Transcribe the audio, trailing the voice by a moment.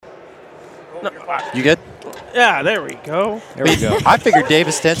No, You good? yeah, there we go. There we go. I figured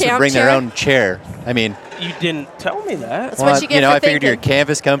Davis Tents would Camp bring their chair? own chair. I mean, You didn't tell me that. That's what you get for I figured you're a thinking.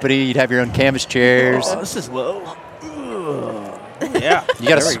 canvas company. You'd have your own canvas chairs. Oh, this is low. Ugh. Yeah, You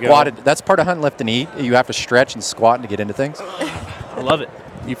got to There we squat go. it. That's part of hunt, lift, and eat. You have to stretch and squat to get into things. I love it.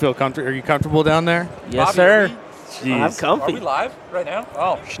 You feel comfortable? Are you comfortable down there? Yes, Bobby, sir. are we- I'm Jeez. comfy. live right now?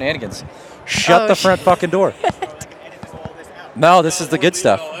 Oh, shenanigans. Shut Oh, the front fucking door. No, this is the good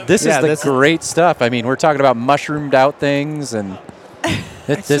stuff. This Yeah, is the this is- great stuff. I mean, we're talking about mushroomed out things, and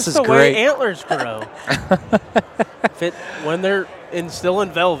It's this just is the great. way antlers grow. When they're still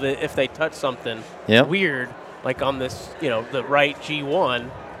in velvet, if they touch something Yep. weird, like on this, the right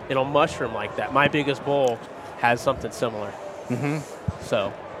G1, it'll mushroom like that. My biggest bull has something similar. Mm-hmm.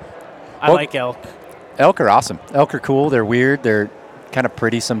 So I Well- like elk. Elk are awesome. Elk are cool. They're weird. They're kind of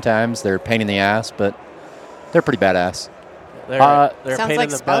pretty sometimes. They're a pain in the ass, but they're pretty badass. They're a Sounds pain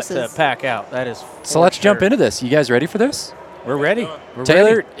like in the butt to spouses. pack out. That is. So let's jump into this. You guys ready for this? We're ready. We're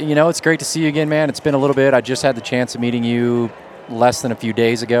Taylor, ready. it's great to see you again, man. It's been a little bit. I just had the chance of meeting you less than a few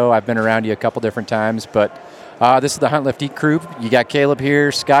days ago. I've been around you a couple different times, but this is the Hunt Lift Eat crew. You got Caleb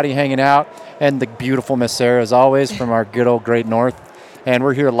here, Scotty hanging out, and the beautiful Miss Sarah, as always, from our good old Great North. And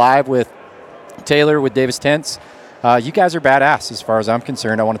we're here live with Taylor with Davis Tents. You guys are badass as far as I'm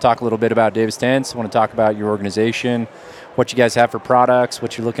concerned. I want to talk a little bit about Davis Tents. I want to talk about your organization, what you guys have for products,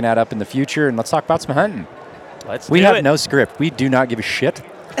 what you're looking at up in the future, and let's talk about some hunting. Let's We do have it. no script. We do not give a shit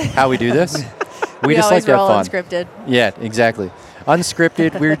how we do this. We just always like to have roll fun. unscripted. Yeah, exactly.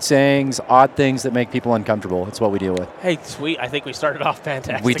 Unscripted, weird sayings, odd things that make people uncomfortable. It's what we deal with. Hey, sweet. I think we started off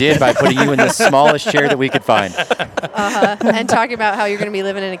fantastic. We did by putting you in the smallest chair that we could find. And talking about how you're going to be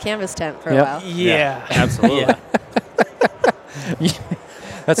living in a canvas tent for Yep. a while. Yeah. Absolutely. Yeah.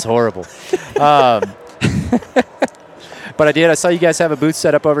 That's horrible. But I saw you guys have a booth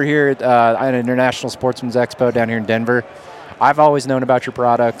set up over here at an International Sportsman's Expo down here in Denver. I've always known about your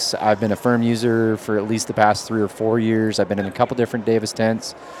products. I've been a firm user for at least the past 3 or 4 years. I've been in a couple different Davis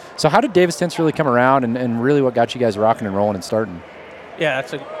tents. So how did Davis Tents really come around, and really what got you guys rocking and rolling and starting? Yeah,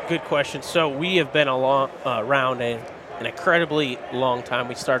 that's a good question. So we have been around an incredibly long time.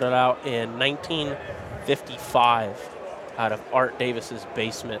 We started out in 1955 out of Art Davis's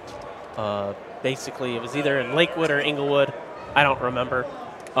basement. Basically, it was either in Lakewood or Inglewood. I don't remember.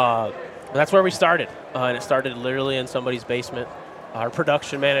 But that's where we started, and it started literally in somebody's basement. Our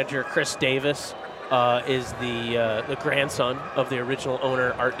production manager, Chris Davis, is the grandson of the original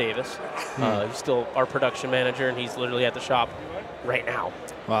owner, Art Davis. He's still our production manager, and he's literally at the shop right now,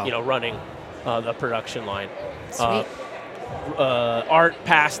 Wow. running the production line. Sweet. Art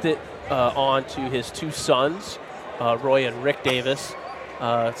passed it on to his 2 sons, Roy and Rick Davis,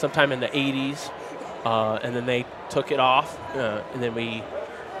 sometime in the 80s, and then they took it off, and then we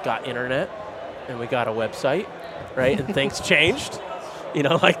got internet, and we got a website, right? And things changed,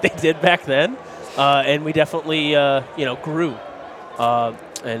 like they did back then, and we definitely, grew.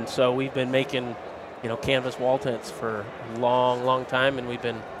 And so we've been making, canvas wall tents for a long, long time, and we've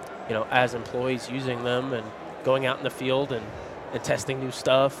been, as employees using them and going out in the field and testing new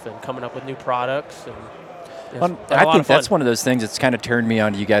stuff and coming up with new products. And I think that's one of those things that's kind of turned me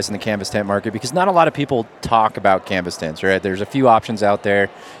on to you guys in the canvas tent market, because not a lot of people talk about canvas tents, right? There's a few options out there.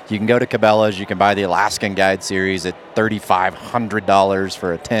 You can go to Cabela's, you can buy the Alaskan Guide series at $3,500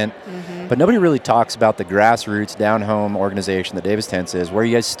 for a tent, but nobody really talks about the grassroots down-home organization that Davis Tents is, where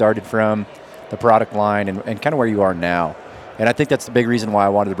you guys started from, the product line, and kind of where you are now. And I think that's the big reason why I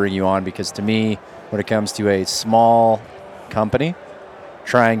wanted to bring you on, because to me, when it comes to a small company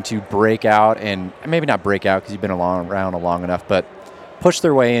trying to break out, and maybe not break out because you've been around long enough, but push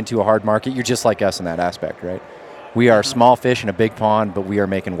their way into a hard market, you're just like us in that aspect, right? We are small fish in a big pond, but we are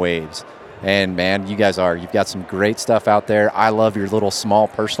making waves. And man, you guys are. You've got some great stuff out there. I love your little small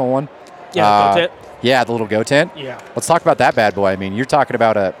personal one. go tent. Yeah, the little go tent. Yeah. Let's talk about that bad boy. I mean, you're talking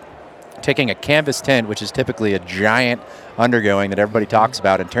about taking a canvas tent, which is typically a giant undergoing that everybody talks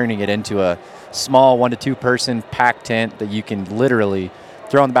about, and turning it into a small 1 to 2 person pack tent that you can literally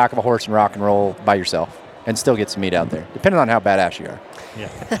throw on the back of a horse and rock and roll by yourself and still get some meat out there, depending on how badass you are. Yeah.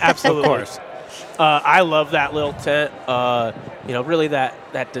 Absolutely. Of course. I love that little tent. Really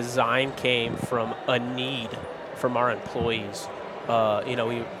that design came from a need from our employees.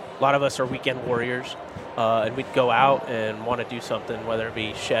 A lot of us are weekend warriors, and we'd go out and want to do something, whether it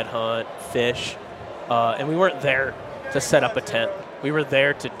be shed hunt, fish, and we weren't there to set up a tent. We were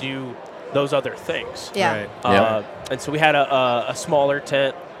there to do those other things. Yeah. Right. And so we had a smaller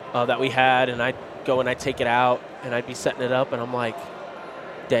tent that we had, and I'd go and I'd take it out, and I'd be setting it up, and I'm like,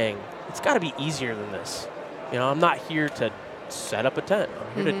 dang, it's got to be easier than this. I'm not here to set up a tent.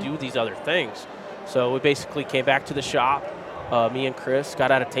 I'm here to do these other things. So we basically came back to the shop. Me and Chris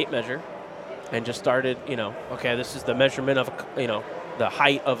got out a tape measure and just started, okay, this is the measurement of, the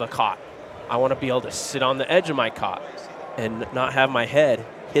height of a cot. I want to be able to sit on the edge of my cot and not have my head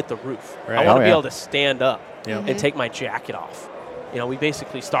hit the roof. Right. I want to be able to stand up Yeah. and take my jacket off. We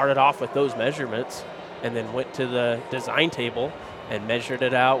basically started off with those measurements and then went to the design table and measured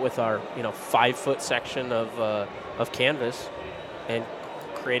it out with our 5-foot section of canvas and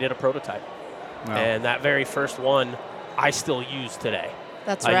created a prototype. Wow. And that very first one I still use today.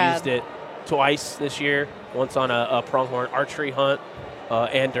 That's I rad. used it twice this year, once on a pronghorn archery hunt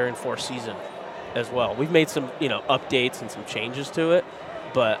and during 4 season as well. We've made some updates and some changes to it,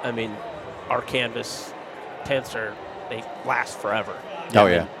 but I mean our canvas tents they last forever. Oh,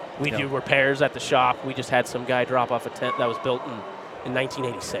 yeah. We do repairs at the shop. We just had some guy drop off a tent that was built in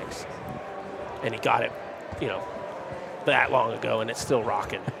 1986, and he got it, that long ago, and it's still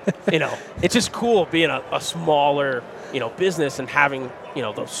rocking. It's just cool being a smaller, business and having,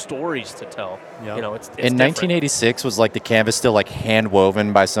 those stories to tell. Yep. It's In different. 1986, was like the canvas still like hand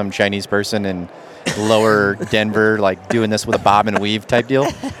woven by some Chinese person in lower Denver, like doing this with a bob and weave type deal?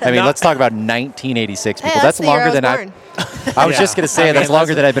 I mean, let's talk about 1986 people. Hey, that's the year longer I was than born. I was just going to say, that's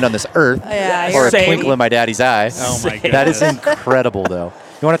longer than I've been on this earth. Yeah, Or a Same. twinkle in my daddy's eye. Oh, my That is goodness. incredible, though.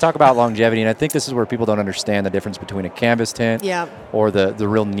 You want to talk about longevity, and I think this is where people don't understand the difference between a canvas tent Yeah. or the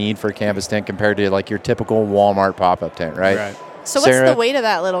real need for a canvas tent compared to like your typical Walmart pop-up tent, right? Right. So what's Sarah? the weight of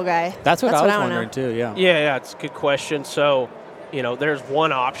that little guy? That's what I was wanna wondering know. too. Yeah. Yeah, it's a good question. So, there's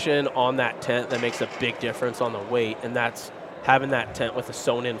one option on that tent that makes a big difference on the weight, and that's having that tent with a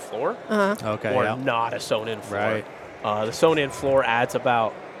sewn-in floor Okay. or Yeah. not a sewn-in floor. Right. The sewn-in floor adds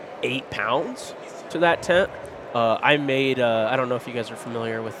about 8 pounds to that tent. I made, I don't know if you guys are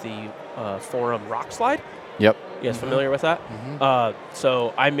familiar with the Forum Rock Slide. Yep. You guys familiar with that?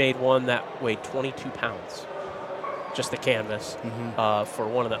 So I made one that weighed 22 pounds, just the canvas, for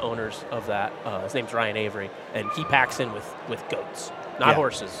one of the owners of that. His name's Ryan Avery, and he packs in with goats, not Yeah.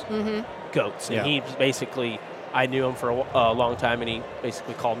 horses, goats. And Yeah. he basically, I knew him for a long time, and he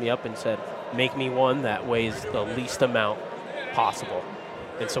basically called me up and said, make me one that weighs the least amount possible.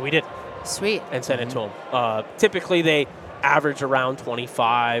 And so we did, Sweet. and sent it to him. Typically, they average around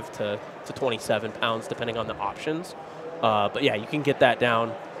 25 to 27 pounds, depending on the options. But yeah, you can get that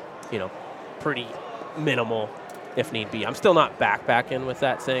down, pretty minimal if need be. I'm still not backpacking with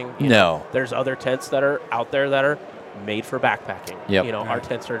that thing. No. There's other tents that are out there that are made for backpacking. Yep. Our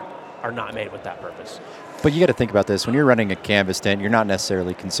tents are not made with that purpose. But you got to think about this. When you're running a canvas tent, you're not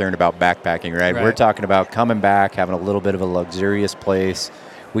necessarily concerned about backpacking, right? Right. We're talking about coming back, having a little bit of a luxurious place.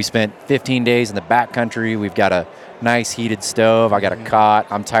 We spent 15 days in the backcountry. We've got a nice heated stove. I got a cot.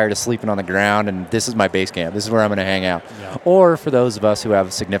 I'm tired of sleeping on the ground, and this is my base camp. This is where I'm going to hang out. Yeah. Or for those of us who have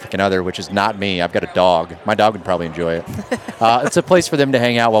a significant other, which is not me, I've got a dog. My dog would probably enjoy it. It's a place for them to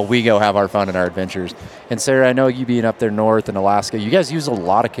hang out while we go have our fun and our adventures. And Sarah, I know you being up there north in Alaska, you guys use a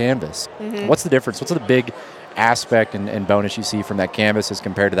lot of canvas. What's the difference? What's the big aspect and bonus you see from that canvas as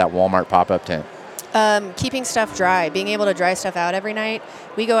compared to that Walmart pop-up tent? Keeping stuff dry, being able to dry stuff out every night.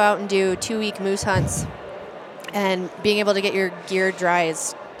 We go out and do 2-week moose hunts, and being able to get your gear dry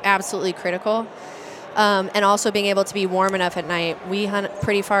is absolutely critical. And also being able to be warm enough at night. We hunt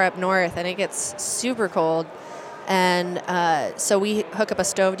pretty far up north, and it gets super cold. And so we hook up a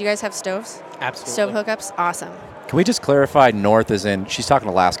stove. Do you guys have stoves? Absolutely. Stove hookups? Awesome. Can we just clarify north as in, she's talking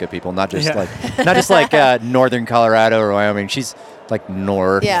Alaska people, not just Yeah. not just like northern Colorado or Wyoming. She's like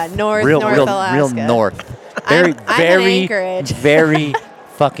north. Yeah, north real Alaska. north. Very, I'm in very, Anchorage. very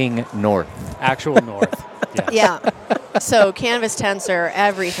fucking north. Actual north. Yeah. Yeah. So canvas tents are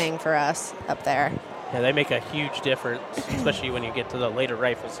everything for us up there. Yeah, they make a huge difference, especially when you get to the later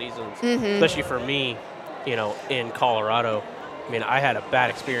rifle seasons. Especially for me, in Colorado. I mean, I had a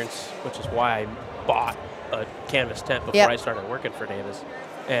bad experience, which is why I bought a canvas tent before I started working for Davis.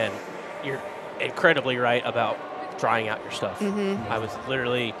 And you're incredibly right about drying out your stuff. I was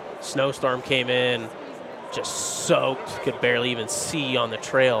literally, snowstorm came in, just soaked, could barely even see on the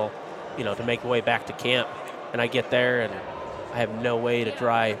trail, to make the way back to camp. And I get there and I have no way to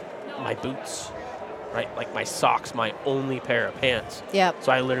dry my boots, right? Like my socks, my only pair of pants. Yep.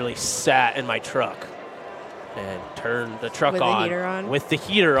 So I literally sat in my truck and turned the truck With the on. heater on? With the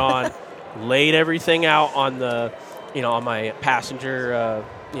heater on, laid everything out on the, on my passenger,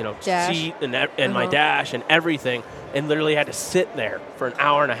 Dash. seat and my dash and everything, and literally had to sit there for an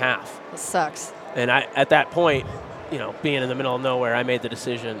hour and a half. It sucks. And at that point, being in the middle of nowhere, I made the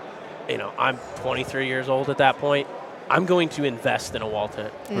decision, I'm 23 years old at that point. I'm going to invest in a wall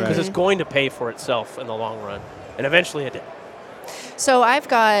tent because it's going to pay for itself in the long run. And eventually it did. So I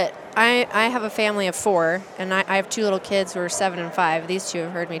have a family of 4, and I have 2 little kids who are 7 and 5. These 2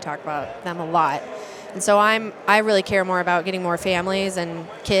 have heard me talk about them a lot. And so I really care more about getting more families and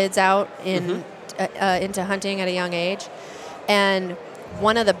kids out into hunting at a young age. And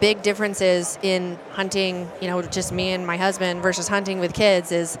one of the big differences in hunting, just me and my husband versus hunting with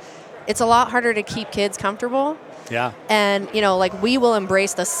kids is it's a lot harder to keep kids comfortable. Yeah. And, we will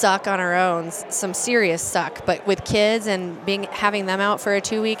embrace the suck on our own, some serious suck. But with kids and having them out for a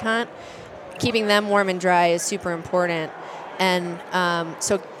 2-week hunt, keeping them warm and dry is super important. And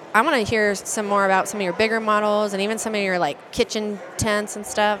so I want to hear some more about some of your bigger models and even some of your, kitchen tents and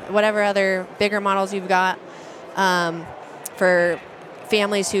stuff, whatever other bigger models you've got for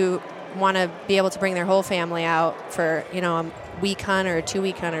families who want to be able to bring their whole family out for, a week hunt or a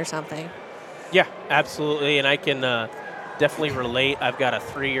 2-week hunt or something. Yeah, absolutely, and I can definitely relate. I've got a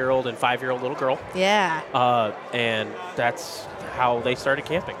 3-year-old and 5-year-old little girl. Yeah. And that's how they started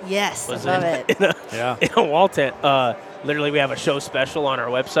camping. Yes, I love it. In a wall tent. Literally, we have a show special on our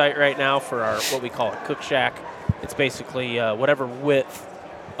website right now for our what we call a cook shack. It's basically whatever width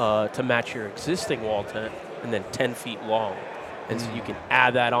to match your existing wall tent, and then 10 feet long. And so you can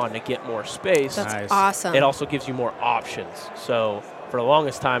add that on to get more space. That's awesome. It also gives you more options. So for the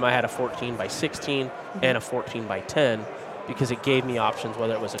longest time, I had a 14 by 16 and a 14 by 10 because it gave me options,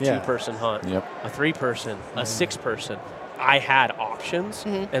 whether it was a 2-person hunt, a 3-person, a 6-person. I had options,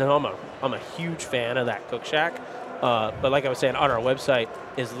 and I'm a huge fan of that cook shack. But like I was saying, on our website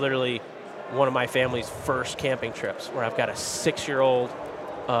is literally one of my family's first camping trips, where I've got a 6-year-old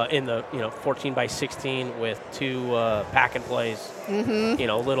in the 14 by 16 with 2 pack and plays, a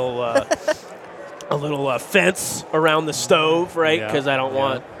little fence around the stove, right? Because I don't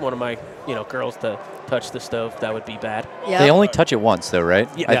want one of my girls to touch the stove. That would be bad. Yep. They only touch it once, though, right?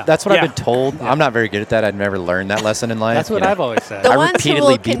 Yeah. That's what I've been told. Yeah. I'm not very good at that. I've never learned that lesson in life. That's what I've always said. The I ones repeatedly who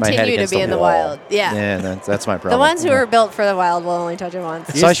will beat my head continue to against be the in the wall. wild. Yeah. Yeah, that's my problem. The ones who are built for the wild will only touch it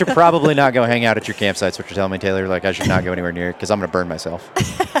once. So I should probably not go hang out at your campsites, what you're telling me, Taylor. I should not go anywhere near it because I'm going to burn myself.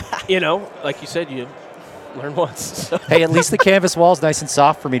 Like you said, you learn once. So. Hey, at least the canvas wall's nice and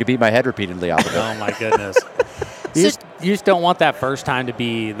soft for me to beat my head repeatedly off of it. Oh, my goodness. You just don't want that first time to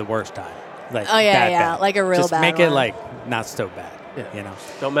be the worst time. Bad. Like a real just bad make one. it not so bad. Yeah.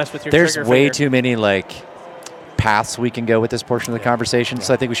 Don't mess with your There's trigger way finger. too many paths we can go with this portion of the conversation.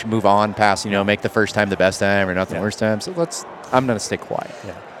 So I think we should move on past make the first time the best time or not the worst time. So I'm going to stay quiet.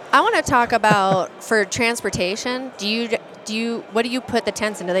 Yeah. I want to talk about for transportation. What do you put the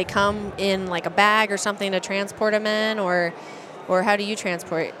tents in? Do they come in a bag or something to transport them in, or how do you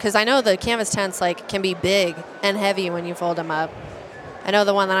transport it? Because I know the canvas tents can be big and heavy when you fold them up. I know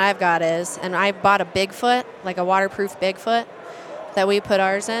the one that I've got is, and I bought a Bigfoot, a waterproof Bigfoot that we put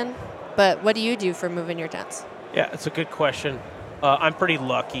ours in. But what do you do for moving your tents? Yeah, it's a good question. I'm pretty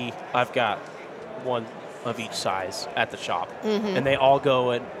lucky. I've got one of each size at the shop, and they all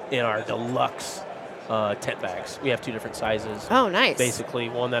go in our deluxe tent bags. We have 2 different sizes. Oh, nice. Basically,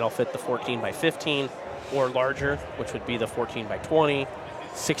 one that'll fit the 14 by 15 or larger, which would be the 14 by 20,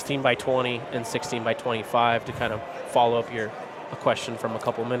 16 by 20, and 16 by 25 to kind of follow up a question from a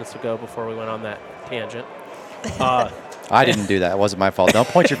couple minutes ago before we went on that tangent. I didn't do that. It wasn't my fault. Don't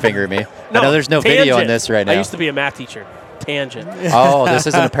point your finger at me. No, I know there's no tangent. video on this right now. I used to be a math teacher. Tangent. Oh, this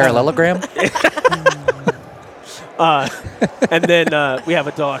isn't a parallelogram? And then we have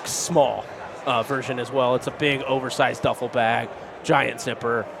a deluxe small version as well. It's a big, oversized duffel bag, giant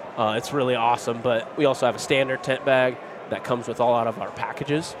zipper. It's really awesome. But we also have a standard tent bag that comes with all out of our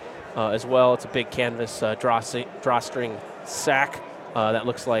packages as well. It's a big canvas drawstring sack that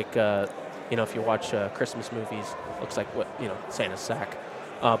looks like, if you watch Christmas movies, looks like Santa's sack.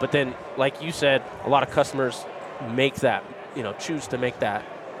 But then, like you said, a lot of customers make that, choose to make that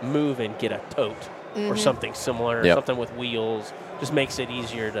move and get a tote or something similar, something with wheels. Just makes it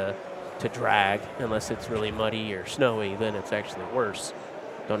easier to drag. Unless it's really muddy or snowy, then it's actually worse.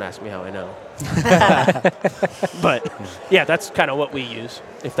 Don't ask me how I know. But, yeah, that's kind of what we use,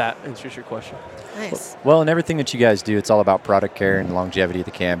 if that answers your question. Nice. Well, and everything that you guys do, it's all about product care and longevity of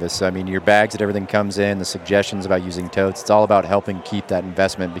the canvas. So, I mean, your bags that everything comes in, the suggestions about using totes, it's all about helping keep that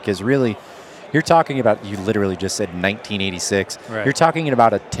investment because really, you're talking about, you literally just said 1986. Right. You're talking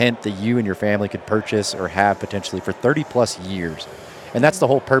about a tent that you and your family could purchase or have potentially for 30 plus years. And that's the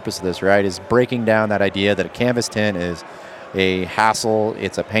whole purpose of this, right, is breaking down that idea that a canvas tent is a hassle,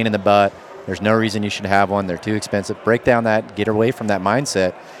 it's a pain in the butt, there's no reason you should have one, they're too expensive. Break down that, get away from that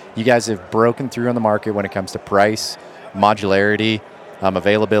mindset. You guys have broken through on the market when it comes to price, modularity,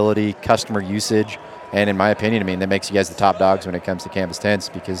 availability, customer usage, and in my opinion, I mean, that makes you guys the top dogs when it comes to canvas tents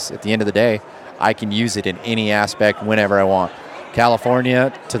because at the end of the day, I can use it in any aspect whenever I want.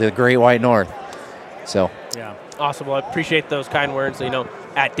 California to the Great White North. So Yeah. Awesome. Well, I appreciate those kind words.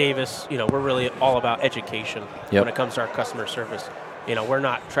 At Davis, we're really all about education when it comes to our customer service. We're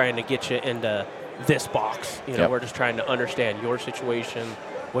not trying to get you into this box. We're just trying to understand your situation,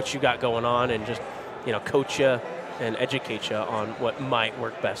 what you got going on, and just, coach you and educate you on what might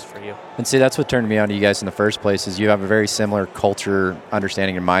work best for you. And see, that's what turned me on to you guys in the first place, is you have a very similar culture,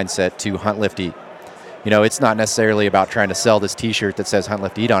 understanding, and mindset to Hunt, Lift, Eat. It's not necessarily about trying to sell this T-shirt that says Hunt,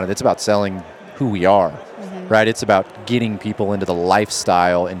 Lift, Eat on it. It's about selling who we are, right? It's about getting people into the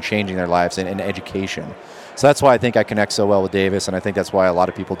lifestyle and changing their lives and education. So that's why I think I connect so well with Davis, and I think that's why a lot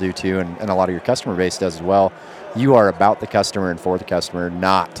of people do too, and a lot of your customer base does as well. You are about the customer and for the customer,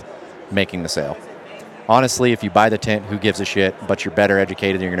 not making the sale. Honestly, if you buy the tent, who gives a shit? But you're better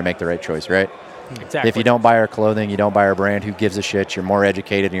educated, you're going to make the right choice, right? Exactly. If you don't buy our clothing, you don't buy our brand, who gives a shit? You're more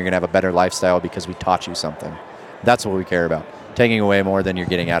educated, and you're going to have a better lifestyle because we taught you something. That's what we care about, taking away more than you're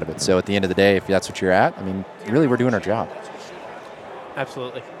getting out of it. So at the end of the day, if that's what you're at, really, we're doing our job.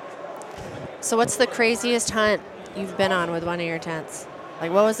 Absolutely. So what's the craziest hunt you've been on with one of your tents?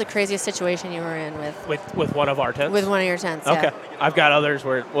 Like, what was the craziest situation you were in With one of our tents? with one of your tents? Okay. Yeah. I've got others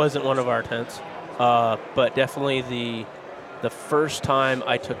where it wasn't one of our tents. But definitely the first time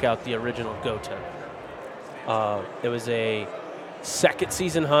I took out the original Go tent. It was a second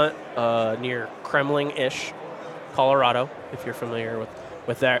season hunt near Kremling-ish, Colorado, if you're familiar with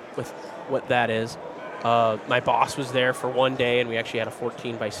what that is. My boss was there for one day, and we actually had a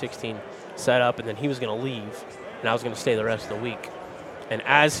 14 by 16 set up, and then he was going to leave, and I was going to stay the rest of the week. And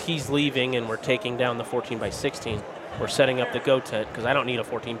as he's leaving and we're taking down the 14 by 16, we're setting up the Go tent because I don't need a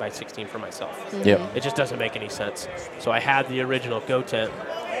 14 by 16 for myself. It just doesn't make any sense. So I had the original Go tent,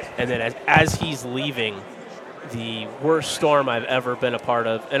 and then as he's leaving, the worst storm I've ever been a part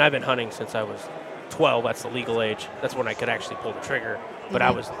of, and I've been hunting since I was 12. That's the legal age. That's when I could actually pull the trigger. But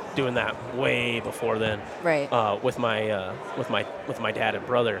I was doing that way before then, Right. with my dad and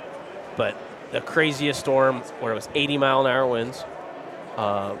brother. But the craziest storm where it was 80-mile-an-hour winds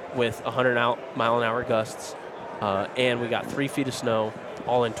with 100-mile-an-hour gusts, and we got 3 feet of snow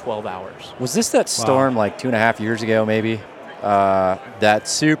all in 12 hours. Was this that storm like 2.5 years ago, maybe? That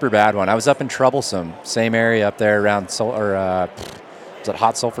super bad one. I was up in Troublesome, same area up there around was it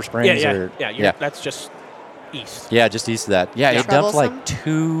Hot Sulphur Springs? Yeah. That's just east. Yeah, just east of that. Yeah, it dumped Troublesome? like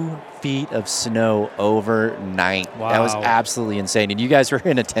 2 feet of snow overnight. Wow. That was absolutely insane. And you guys were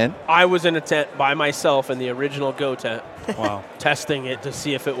in a tent? I was in a tent by myself in the original Go tent, Wow. testing it to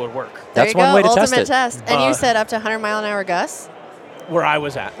see if it would work. There That's you one go. way to Ultimate test it. test. And you said up to 100-mile-an-hour gusts? Where I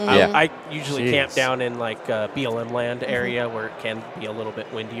was at. Mhm. I usually Jeez. camp down in like BLM land area where it can be a little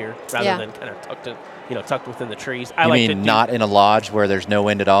bit windier rather than kind of tucked within the trees. I You like mean to do, not in a lodge where there's no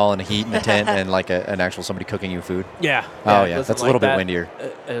wind at all and heat in a tent and like an actual somebody cooking you food? Yeah. Oh, it yeah. doesn't That's a like little bit that windier.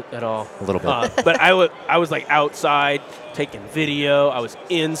 At all. A little bit. But I was like outside taking video. I was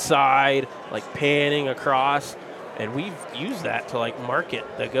inside like panning across. And we've used that to like market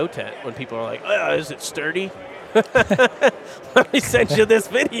the Go tent when people are like, is it sturdy? Let me send you this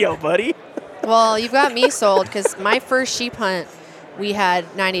video, buddy. Well, you've got me sold because my first sheep hunt, we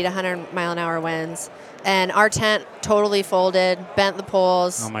had 90 to 100-mile-an-hour winds. And our tent totally folded, bent the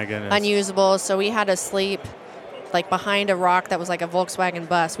poles. Oh, my goodness. Unusable. So we had to sleep like behind a rock that was like a Volkswagen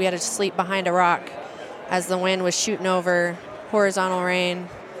bus. We had to sleep behind a rock as the wind was shooting over, horizontal rain,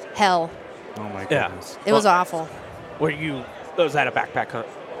 hell. Oh, my Yeah. goodness. It was awful. Was that a backpack hunt?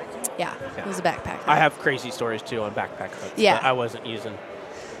 Yeah, it was a backpack hunt. I have crazy stories too on backpack hunts. Yeah. But I wasn't using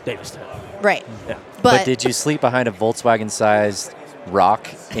Davis tent. Right. Yeah. But did you sleep behind a Volkswagen-sized rock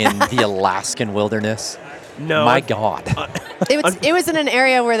in the Alaskan wilderness? No. My God. it was in an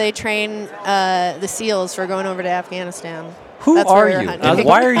area where they train the SEALs for going over to Afghanistan. Who That's are where we were you? hunting. And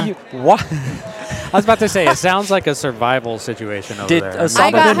why are you? Why? I was about to say, it sounds like a survival situation over Did there. Osama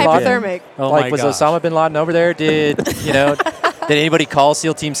I got bin Laden- hypothermic. Oh like, my was gosh. Osama bin Laden over there? Did anybody call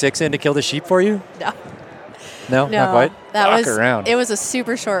SEAL Team 6 in to kill the sheep for you? No. No, No, not quite. that Fuck was around. It was a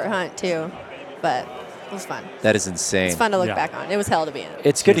super short hunt too, but it was fun. That is insane. It's fun to look Yeah. back on. It was hell to be in.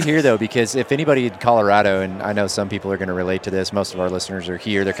 It's good to hear, though, because if anybody in Colorado, and I know some people are going to relate to this, most of our listeners are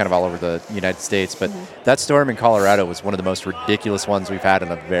here. They're kind of all over the United States. But that storm in Colorado was one of the most ridiculous ones we've had in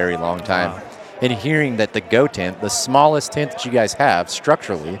a very long time. Wow. And hearing that the Go tent, the smallest tent that you guys have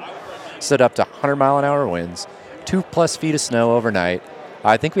structurally, stood up to 100-mile-an-hour winds, 2+ feet of snow overnight.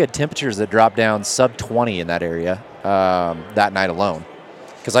 I think we had temperatures that dropped down sub 20 in that area that night alone.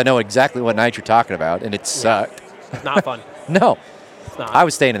 Because I know exactly what night you're talking about, and it sucked. Not fun. No. It's not. I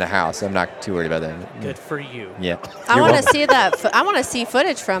was staying in the house. I'm not too worried about that. Good for you. Yeah. I You're want to welcome. see that. I want to see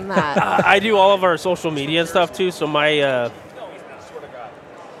footage from that. I do all of our social media and stuff too. So my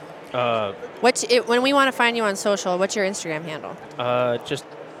When we want to find you on social, what's your Instagram handle? Just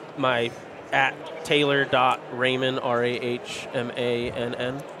my @Taylor.Rahmann,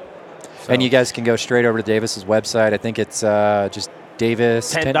 RAHMANN. So. And you guys can go straight over to Davis's website. I think it's just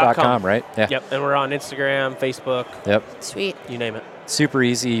davistent.com, right? Yeah. Yep. And we're on Instagram, Facebook. Yep. Sweet. You name it. Super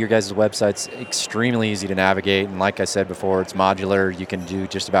easy. Your guys' website's extremely easy to navigate. And like I said before, it's modular. You can do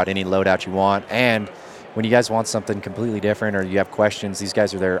just about any loadout you want. And when you guys want something completely different or you have questions, these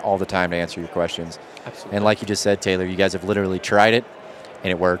guys are there all the time to answer your questions. Absolutely. And like you just said, Taylor, you guys have literally tried it, and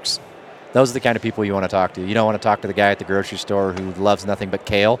it works. Those are the kind of people you want to talk to. You don't want to talk to the guy at the grocery store who loves nothing but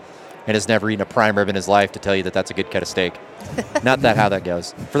kale and has never eaten a prime rib in his life to tell you that that's a good cut of steak. Not that how that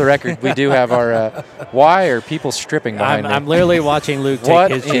goes. For the record, we do have our why are people stripping behind me? I'm literally watching Luke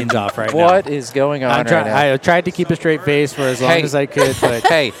take his jeans off right now. What is going on right now? I tried to keep a straight face for as long as I could. But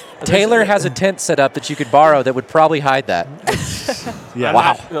hey, Taylor has a tent set up that you could borrow that would probably hide that. Yeah.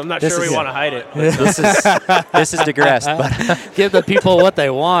 Wow. I'm not sure we want to hide it. This is digressed. But give the people what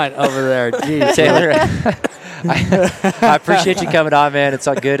they want over there. Jeez. Taylor, I appreciate you coming on, man. It's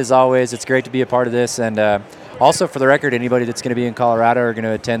good as always. It's great to be a part of this. And also, for the record, anybody that's going to be in Colorado or going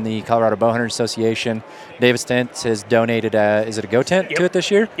to attend the Colorado Bowhunters Association, Davis Tents has donated, is it a Go Tent to it this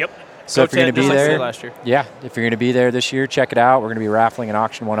year? Yep. So if you're going to be there, last year. Yeah, if you're going to be there this year, check it out. We're going to be raffling and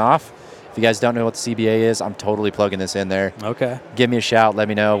auction one off. If you guys don't know what the CBA is, I'm totally plugging this in there. Okay. Give me a shout. Let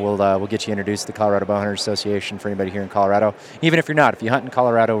me know. We'll get you introduced to the Colorado Bowhunters Association for anybody here in Colorado. Even if you're not, if you hunt in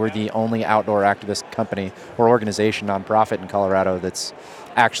Colorado, we're the only outdoor activist company or organization, nonprofit in Colorado that's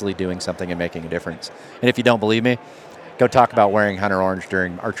actually doing something and making a difference. And if you don't believe me, go talk about wearing hunter orange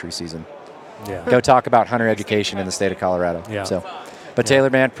during archery season. Yeah. Go talk about hunter education in the state of Colorado. Yeah. But Taylor,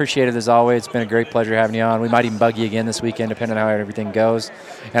 man, appreciate it as always. It's been a great pleasure having you on. We might even bug you again this weekend, depending on how everything goes.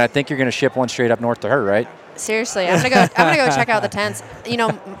 And I think you're going to ship one straight up north to her, right? Seriously, I'm gonna go check out the tents. You know,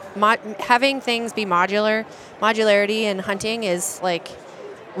 having things be modularity in hunting is like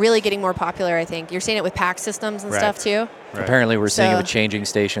really getting more popular. I think you're seeing it with pack systems and stuff too. Right. Apparently, we're seeing it with changing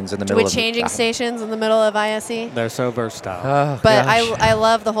stations in the middle of stations in the middle of ISE. They're so versatile. Oh, but I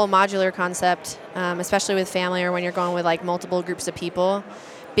love the whole modular concept, especially with family or when you're going with like multiple groups of people.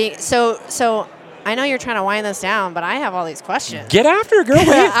 So I know you're trying to wind this down, but I have all these questions. Get after it, girl.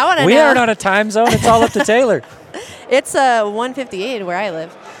 I want to know. We aren't on a time zone. It's all up to Taylor. It's 1:58 where I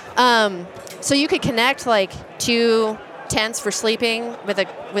live. So you could connect like 2 tents for sleeping with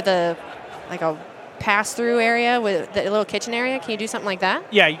a pass-through area with the little kitchen area. Can you do something like that?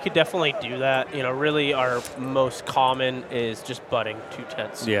 Yeah, you could definitely do that. You know, really our most common is just butting 2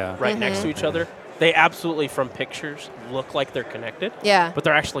 tents right next to each other. They absolutely, from pictures, look like they're connected. Yeah. But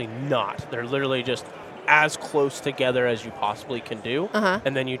they're actually not. They're literally just as close together as you possibly can do.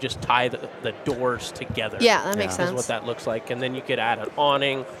 And then you just tie the doors together. Yeah, that makes sense. Is what that looks like. And then you could add an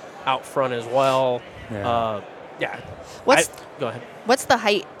awning out front as well. Yeah. Go ahead. What's the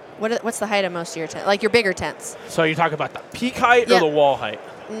height? What's the height of most of your tents? Like your bigger tents? So you're talking about the peak height or the wall height?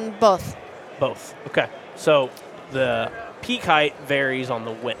 Both. Both. Okay. So the peak height varies on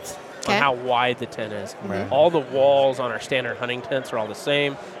the width, on how wide the tent is. Right. All the walls on our standard hunting tents are all the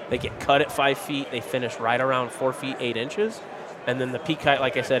same. They get cut at 5 feet. They finish right around 4 feet 8 inches. And then the peak height,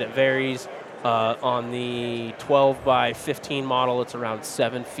 like I said, it varies. On the 12 by 15 model, it's around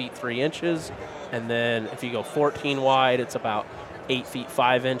 7 feet 3 inches. And then if you go 14 wide, it's about 8 feet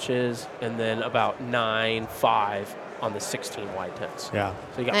 5 inches, and then about 9.5 on the 16 wide tents. Yeah.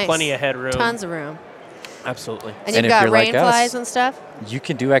 So you got plenty of headroom. Tons of room. Absolutely. And you've got rain flies and stuff? You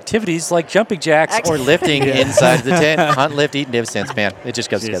can do activities like jumping jacks or lifting inside the tent. Hunt, lift, eat, and Davis tents, man. It just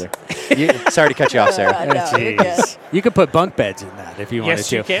goes together. Sorry to cut you off, Sarah. Jeez. You could put bunk beds in that if you wanted to.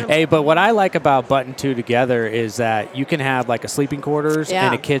 Yes, you can. Hey, but what I like about button 2 together is that you can have like a sleeping quarters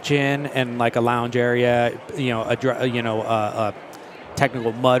and a kitchen and like a lounge area, a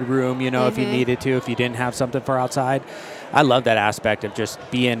technical mud room, if you needed to, if you didn't have something for outside. I love that aspect of just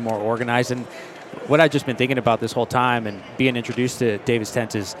being more organized. And what I've just been thinking about this whole time and being introduced to Davis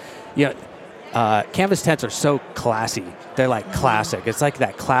Tents is, canvas tents are so classy. They're like classic. It's like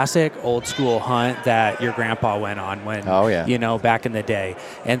that classic old school hunt that your grandpa went on when, back in the day.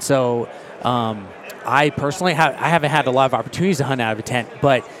 And so I personally I haven't had a lot of opportunities to hunt out of a tent,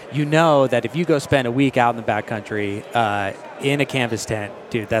 but that if you go spend a week out in the backcountry in a canvas tent,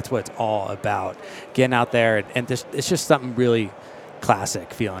 dude, that's what it's all about. Getting out there and it's just something really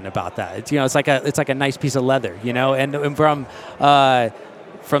classic feeling about that. It's it's like a nice piece of leather, and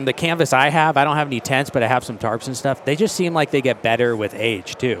from the canvas I don't have any tents, but I have some tarps and stuff. They just seem like they get better with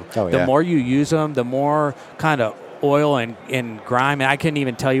age too. Oh, the more you use them, the more kind of oil and grime, and I couldn't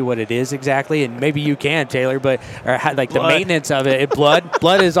even tell you what it is exactly, and maybe you can, Taylor, but like the maintenance of it,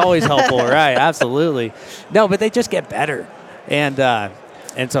 blood is always helpful, right? Absolutely. No, but they just get better, and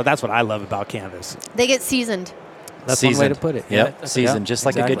so that's what I love about canvas. They get seasoned. That's seasoned. One way to put it. Yep, yeah. Seasoned, just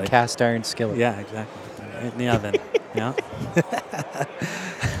like a good cast iron skillet. Yeah, exactly. In the oven. Yeah.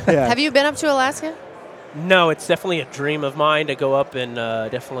 Have you been up to Alaska? No, it's definitely a dream of mine to go up and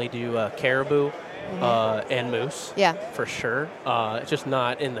definitely do caribou and moose. Yeah. For sure. It's just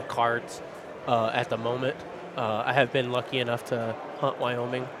not in the cards at the moment. I have been lucky enough to hunt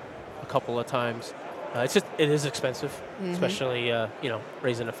Wyoming a couple of times. It is expensive, especially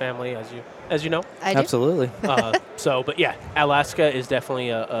raising a family, as you know. I do. Absolutely. But yeah, Alaska is definitely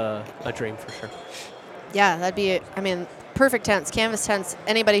a dream for sure. Yeah, that'd be. Perfect tents, canvas tents.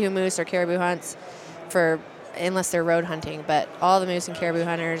 Anybody who moose or caribou hunts, unless they're road hunting, but all the moose and caribou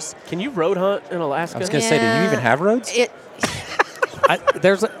hunters. Can you road hunt in Alaska? I was going to say, do you even have roads?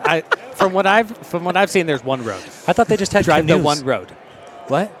 From what I've seen, there's one road. I thought they just had drive canoes. the one road.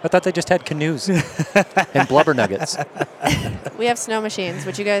 What? I thought they just had canoes and blubber nuggets. We have snow machines,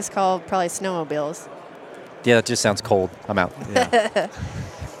 which you guys call probably snowmobiles. Yeah, that just sounds cold. I'm out. Yeah.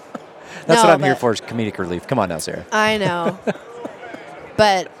 That's what I'm here for, is comedic relief. Come on now, Sarah. I know.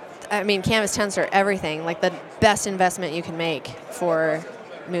 But, canvas tents are everything. Like the best investment you can make for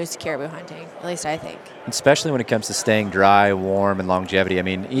moose caribou hunting, at least I think. Especially when it comes to staying dry, warm, and longevity.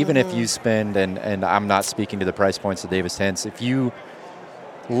 Even if you spend, and I'm not speaking to the price points of Davis tents, if you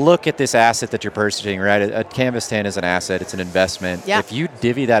look at this asset that you're purchasing, right? A canvas tent is an asset. It's an investment. Yeah. If you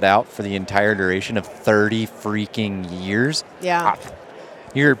divvy that out for the entire duration of 30 freaking years,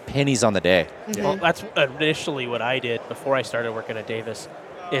 you're pennies on the day. Mm-hmm. Well, that's initially what I did before I started working at Davis,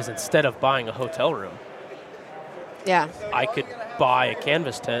 is instead of buying a hotel room, I could buy a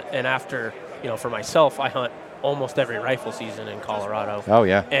canvas tent, and after, for myself, I hunt almost every rifle season in Colorado. Oh,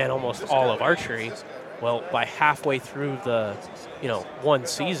 yeah. And almost all of archery. Well, by halfway through the, one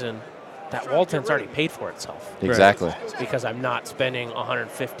season, that wall tent's already paid for itself. Exactly. Right? Because I'm not spending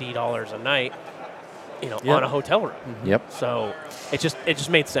 $150 a night, on a hotel room. Mm-hmm. Yep. So it just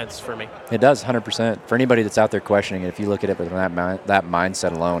made sense for me. It does, 100%. For anybody that's out there questioning it, if you look at it with that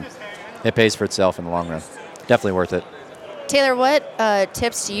mindset alone, it pays for itself in the long run. Definitely worth it. Taylor, what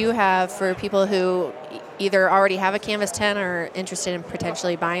tips do you have for people who either already have a canvas tent or are interested in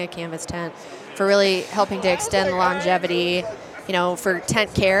potentially buying a canvas tent for really helping to extend the longevity, for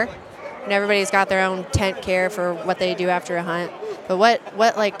tent care? And everybody's got their own tent care for what they do after a hunt. But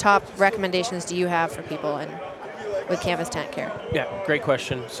what like top recommendations do you have for people with canvas tent care? Yeah, great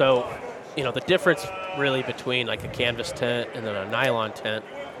question. So, the difference really between like a canvas tent and then a nylon tent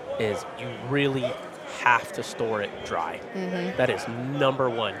is you really have to store it dry. Mm-hmm. That is number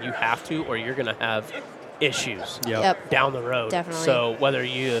one. You have to, or you're going to have issues down the road. Definitely. So whether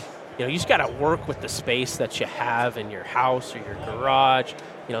you just got to work with the space that you have in your house or your garage.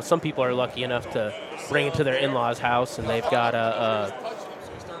 Some people are lucky enough to bring it to their in-laws' house, and they've got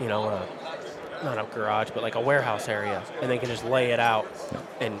not a garage, but like a warehouse area, and they can just lay it out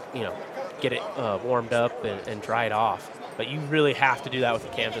and, get it warmed up and dry it off. But you really have to do that with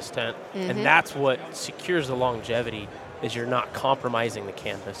a canvas tent, and that's what secures the longevity, is you're not compromising the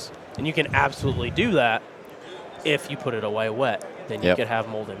canvas. And you can absolutely do that if you put it away wet. Then you could have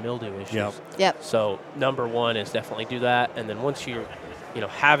mold and mildew issues. Yep. So number one is definitely do that, and then once you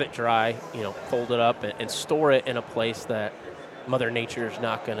have it dry, fold it up and store it in a place that Mother Nature is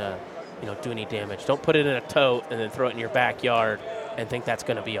not going to, do any damage. Don't put it in a tote and then throw it in your backyard and think that's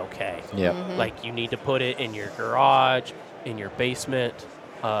going to be okay. Yeah. Mm-hmm. Like, you need to put it in your garage, in your basement.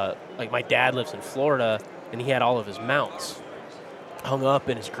 Like, my dad lives in Florida, and he had all of his mounts hung up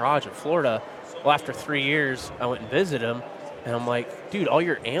in his garage in Florida. Well, after 3 years, I went and visited him, and I'm like, dude, all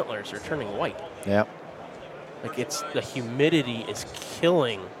your antlers are turning white. Yeah. Like, the humidity is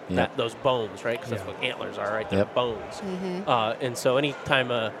killing those bones, right? Because that's what antlers are, right? They're bones. Mm-hmm. And so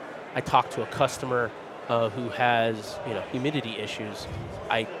anytime I talk to a customer who has, humidity issues,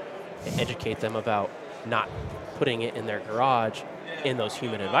 I educate them about not putting it in their garage in those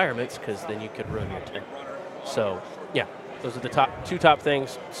humid environments, because then you could ruin your tent. So, yeah, those are the two top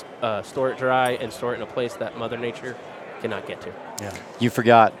things. Store it dry and store it in a place that Mother Nature cannot get to. Yeah.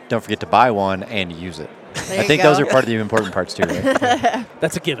 Don't forget to buy one and use it. There I think those are part of the important parts too, right?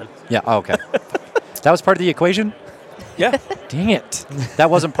 That's a given. Yeah. Oh, okay. That was part of the equation? Yeah. Dang it. That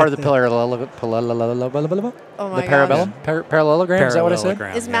wasn't part of the parallelogram. Parallelogram? Is that what I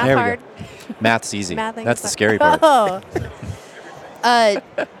said? Is math hard? Math's easy. That's the hard. scary part. Oh.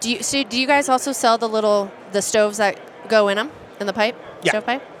 Do you guys also sell the stoves that go in them, in the pipe? Yeah.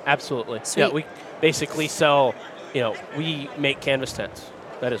 Stovepipe? Absolutely. Sweet. Yeah, we basically sell we make canvas tents.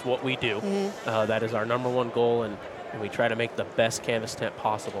 That is what we do. That is our number one goal, and we try to make the best canvas tent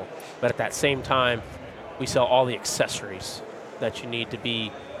possible. But at that same time, we sell all the accessories that you need to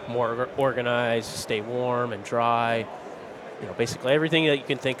be more organized, stay warm and dry. Basically everything that you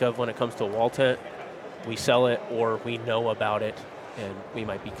can think of when it comes to a wall tent, we sell it or we know about it, and we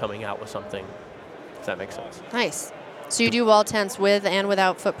might be coming out with something, if that makes sense. Nice. So you do wall tents with and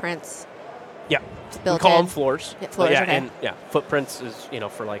without footprints? Yeah. We call them floors. Yeah, floors, okay. And footprints is,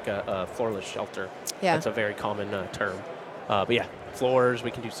 for like a floorless shelter. Yeah. That's a very common term. But yeah, floors,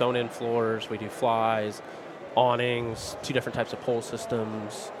 we can do sewn-in floors, we do flies, awnings, 2 different types of pole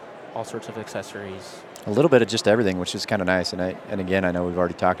systems, all sorts of accessories. A little bit of just everything, which is kind of nice. And again, I know we've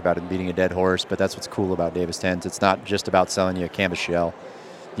already talked about it beating a dead horse, but that's what's cool about Davis Tents. It's not just about selling you a canvas shell.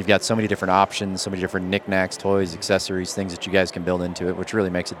 You've got so many different options, so many different knickknacks, toys, accessories, things that you guys can build into it, which really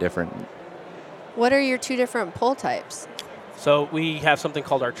makes it different. What are your 2 different pole types? So we have something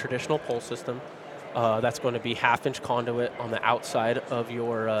called our traditional pole system. That's going to be 1/2-inch conduit on the outside of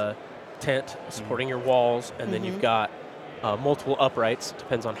your tent, supporting your walls, and then you've got multiple uprights.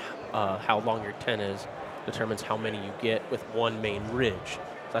 Depends on how long your tent is, determines how many you get with one main ridge.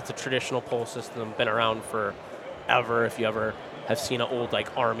 So that's a traditional pole system, been around forever. If you ever have seen an old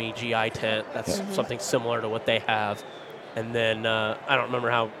like Army GI tent, that's something similar to what they have. And then I don't remember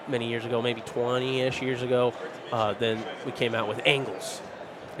how many years ago, maybe 20-ish years ago, then we came out with angles.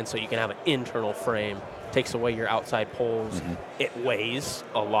 And so you can have an internal frame, takes away your outside poles. It weighs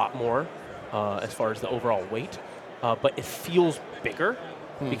a lot more as far as the overall weight, but it feels bigger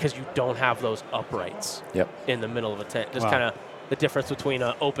because you don't have those uprights in the middle of a tent. Just kind of the difference between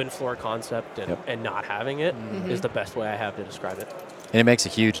an open floor concept and not having it is the best way I have to describe it. And it makes a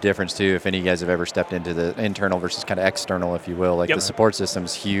huge difference, too, if any of you guys have ever stepped into the internal versus kind of external, if you will. Like the support system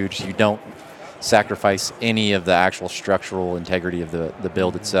is huge. You don't sacrifice any of the actual structural integrity of the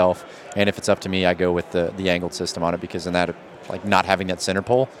build itself. And if it's up to me, I go with the angled system on it, because in that, like, not having that center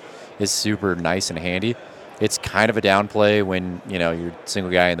pole is super nice and handy. It's kind of a downplay when, you're a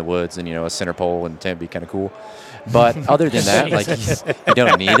single guy in the woods and, a center pole and tent would be kind of cool. But other than that, like, you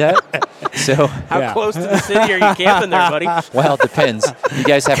don't need that. So how close to the city are you camping there, buddy? Well, it depends. You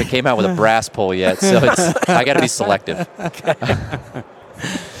guys haven't came out with a brass pole yet, so I got to be selective.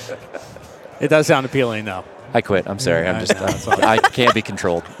 It does sound appealing, though. I quit. I'm sorry. I can't be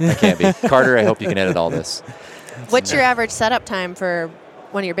controlled. I can't be. Carter, I hope you can edit all this. What's your average setup time for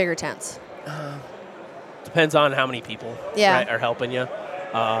one of your bigger tents? Depends on how many people are helping you.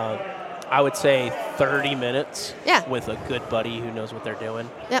 I would say 30 minutes with a good buddy who knows what they're doing.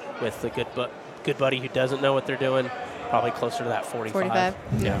 Yep. With a good buddy who doesn't know what they're doing, probably closer to that 45.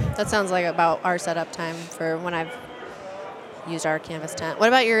 Yeah. That sounds like about our setup time for when I've used our canvas tent. What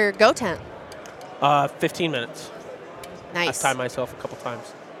about your Go tent? 15 minutes. Nice. I've timed myself a couple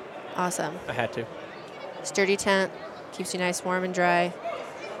times. Awesome. I had to. Sturdy tent, keeps you nice, warm, and dry.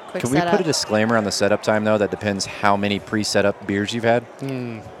 Quick setup. Can we put a disclaimer on the setup time, though? That depends how many pre-setup beers you've had?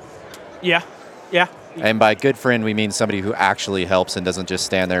 Yeah. And by good friend, we mean somebody who actually helps and doesn't just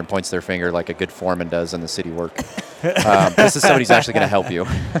stand there and points their finger like a good foreman does in the city work. This is somebody who's actually going to help you.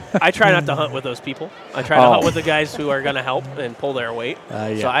 I try not to hunt with those people. I try to hunt with the guys who are going to help and pull their weight.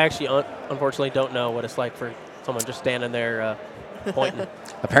 So I actually, unfortunately, don't know what it's like for someone just standing there pointing.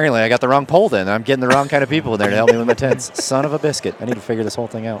 Apparently, I got the wrong pole then. I'm getting the wrong kind of people in there to help me with my tents. Son of a biscuit. I need to figure this whole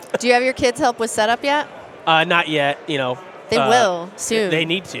thing out. Do you have your kids help with setup yet? Not yet, They will soon. They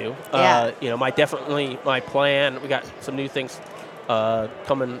need to. My plan, we got some new things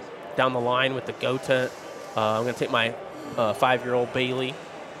coming down the line with the Go tent. I'm going to take my 5-year-old Bailey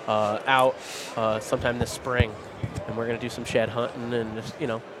out sometime this spring, and we're going to do some shed hunting and just,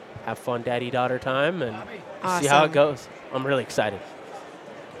 have fun daddy-daughter time and see how it goes. I'm really excited.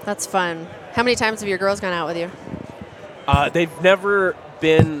 That's fun. How many times have your girls gone out with you? They've never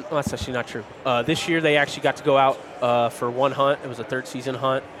been, well, that's actually not true. This year they actually got to go out for one hunt. It was a 3rd season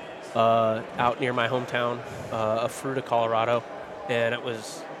hunt out near my hometown of Fruita, Colorado. And it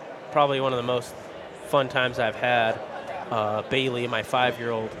was probably one of the most fun times I've had. Bailey, my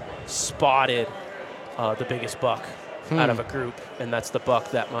 5-year-old, spotted the biggest buck out of a group. And that's the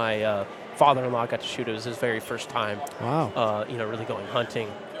buck that my father-in-law got to shoot. It was his very first time, really going hunting,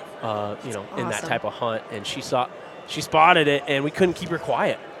 in that type of hunt. And she spotted it, and we couldn't keep her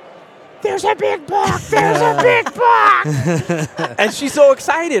quiet. There's a big buck! There's a big buck! And she's so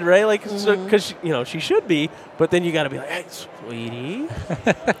excited, right? Like, because she should be, but then you got to be like, hey, sweetie,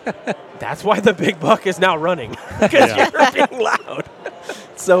 that's why the big buck is now running, because you're being loud.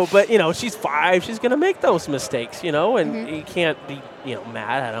 So, but she's 5. She's gonna make those mistakes, and you can't be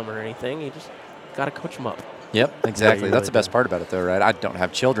mad at them or anything. You just got to coach them up. Yep, exactly. really That's the best part about it, though, right? I don't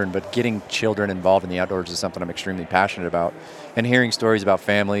have children, but getting children involved in the outdoors is something I'm extremely passionate about. And hearing stories about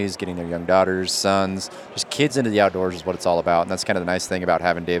families, getting their young daughters, sons, just kids into the outdoors is what it's all about. And that's kind of the nice thing about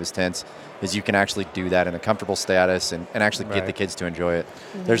having Davis Tents is you can actually do that in a comfortable status and actually get the kids to enjoy it.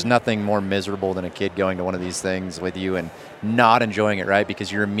 Mm-hmm. There's nothing more miserable than a kid going to one of these things with you and not enjoying it, right?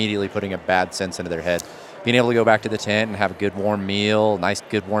 Because you're immediately putting a bad sense into their head. Being able to go back to the tent and have a good warm meal, nice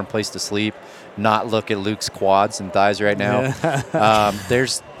good warm place to sleep, not look at Luke's quads and thighs right now.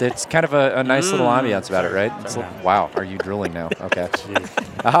 It's kind of a nice little ambiance about it, right? It's like, wow, are you drooling now? Okay.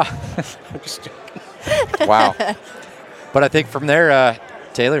 Wow. But I think from there,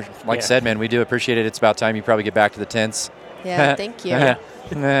 Taylor, like I said, man, we do appreciate it. It's about time you probably get back to the tents. Yeah, thank you.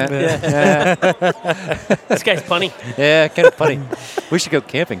 This guy's funny. Yeah, kind of funny. We should go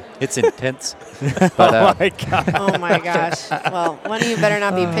camping. It's intense. But, oh my god. Oh my gosh. Well, one of you better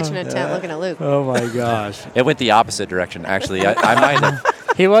not be pitching a tent looking at Luke. Oh my gosh. It went the opposite direction, actually. I might have.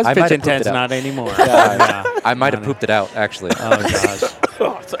 He was pitching tents, not anymore. I might have pooped it out, actually. Oh gosh.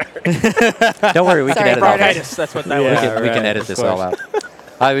 Oh, sorry. Don't worry, we can edit all that. That's what that was. We can edit this all out.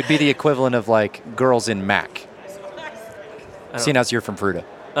 It would be the equivalent of like girls in Mac. Seeing as you're from Fruita.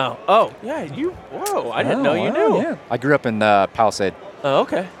 Oh, yeah, you. Whoa, I didn't know you knew. Yeah. I grew up in Palisade. Oh,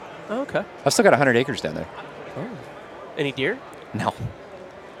 okay. I've still got 100 acres down there. Oh. Any deer? No.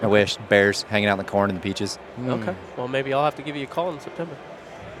 I wish. Bears hanging out in the corn and the peaches. Okay. Well, maybe I'll have to give you a call in September.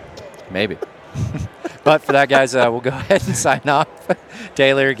 Maybe. But for that, guys, we'll go ahead and sign off.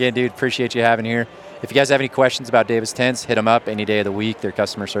 Taylor, again, dude, appreciate you having here. If you guys have any questions about Davis Tents, hit them up any day of the week. Their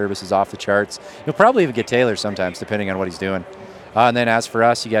customer service is off the charts. You'll probably even get Taylor sometimes, depending on what he's doing. And then as for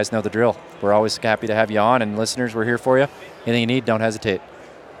us, you guys know the drill. We're always happy to have you on. And listeners, we're here for you. Anything you need, don't hesitate.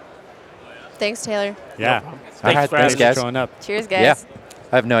 Thanks, Taylor. Yeah. Thanks, guys. Showing up. Cheers, guys. Yeah.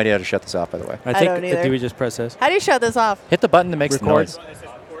 I have no idea how to shut this off, by the way. I don't either. Do we just press this? How do you shut this off? Hit the button that makes Record. the noise.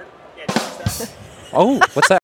 Oh, what's that?